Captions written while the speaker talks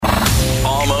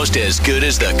almost as good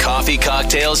as the coffee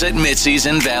cocktails at Mitzi's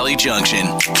in Valley Junction.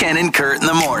 Ken and Kurt in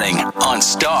the morning on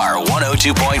Star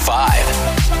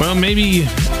 102.5. Well, maybe you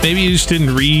just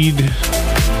didn't read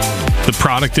the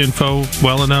product info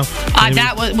well enough.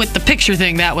 That was with the picture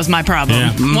thing. That was my problem.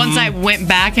 Yeah. Mm-hmm. Once I went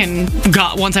back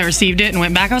once I received it and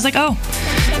went back, I was like, oh,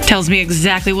 tells me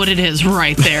exactly what it is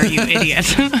right there, you idiot.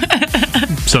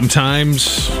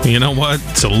 Sometimes, you know what?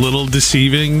 It's a little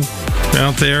deceiving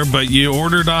out there, but you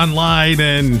ordered online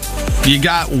and you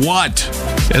got what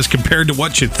as compared to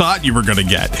what you thought you were going to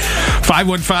get.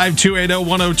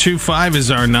 515-280-1025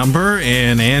 is our number,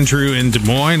 and Andrew in Des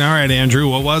Moines. All right, Andrew,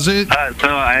 what was it? So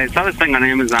I saw this thing on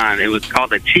Amazon. It was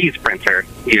called a cheese printer.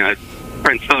 You know, it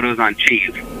prints photos on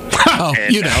cheese. Oh,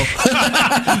 and,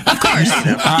 Of course.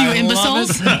 You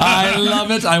imbeciles. I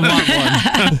love it. I want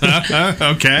one.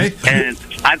 Okay. And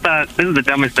I thought, this is the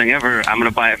dumbest thing ever. I'm going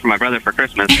to buy it for my brother for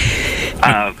Christmas.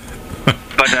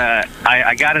 But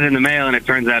I got it in the mail, and it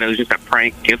turns out it was just a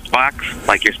prank gift box.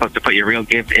 Like, you're supposed to put your real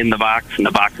gift in the box, and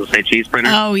the box will say cheese printer.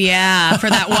 Oh, yeah, for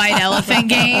that white elephant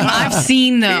game. I've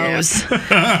seen those.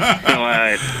 Yeah. So,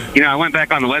 I went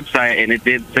back on the website, and it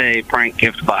did say prank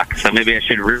gift box. So maybe I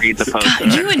should reread the post.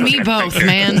 God, you and me both,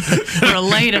 man.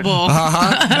 Relatable.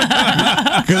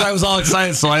 Because I was all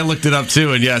excited, so I looked it up,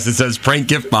 too. And, yes, it says prank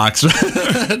gift box.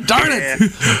 Darn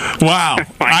it. Wow.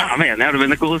 Man, that would have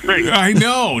been the coolest thing. I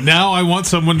know. Now I want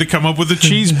someone to come up with a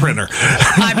cheese printer.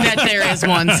 I bet there is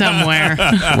one somewhere.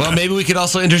 Well, maybe we could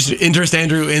also interest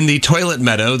Andrew in the Toilet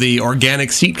Meadow, the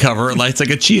organic seat cover. It's like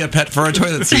a chia pet for a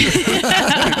toilet seat.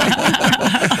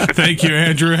 Thank you,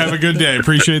 Andrew. Have a good day.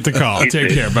 Appreciate the call.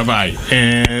 Take care. Bye-bye.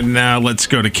 And now let's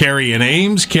go to Carrie in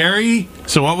Ames. Carrie,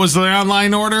 so what was the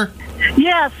online order?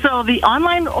 Yeah, so the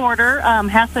online order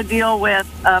has to deal with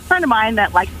a friend of mine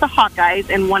that likes the Hawkeyes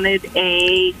and wanted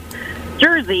a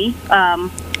jersey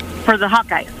for the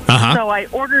Hawkeyes. Uh-huh. So I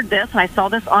ordered this, and I saw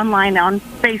this online on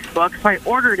Facebook, so I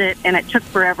ordered it, and it took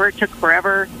forever.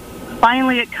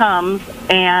 Finally, it comes,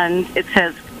 and it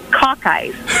says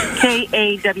Hawkeyes,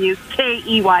 Kawkeys,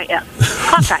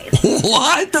 Hawkeyes.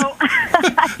 What? So,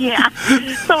 yeah.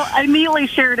 So I immediately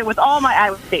shared it with all my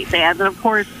Iowa State fans, and of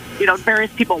course,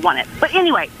 various people want it. But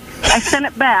anyway, I sent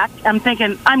it back. I'm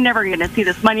thinking, I'm never going to see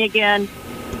this money again.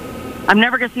 I'm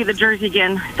never going to see the jersey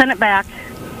again. Sent it back,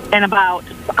 and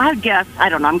I'm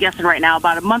guessing right now,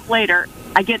 about a month later,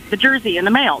 I get the jersey in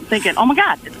the mail, thinking, oh my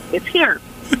God, it's here.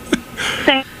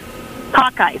 Same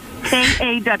Hawkeyes, Kaw.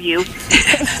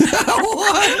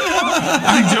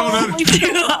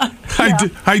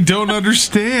 I don't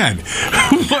understand.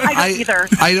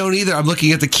 I don't either. I'm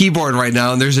looking at the keyboard right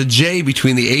now, and there's a J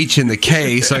between the H and the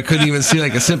K, so I couldn't even see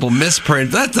like a simple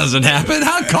misprint. That doesn't happen.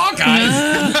 How Hawkeyes?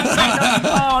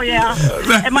 Oh, yeah.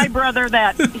 And my brother,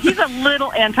 he's a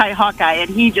little anti-Hawkeye, and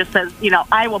he just says,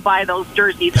 I will buy those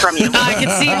jerseys from you. I can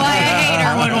see why a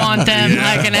hater would want them. Yeah.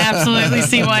 I can absolutely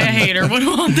see why a hater would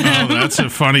want them. Oh, that's a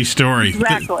funny story.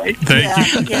 Exactly.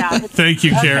 Thank you. Yeah. Thank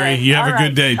you, Carrie. You have a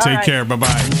good day. Take care.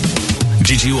 Bye-bye.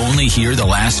 Did you only hear the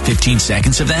last 15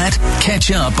 seconds of that?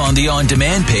 Catch up on the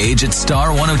on-demand page at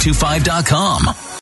star1025.com.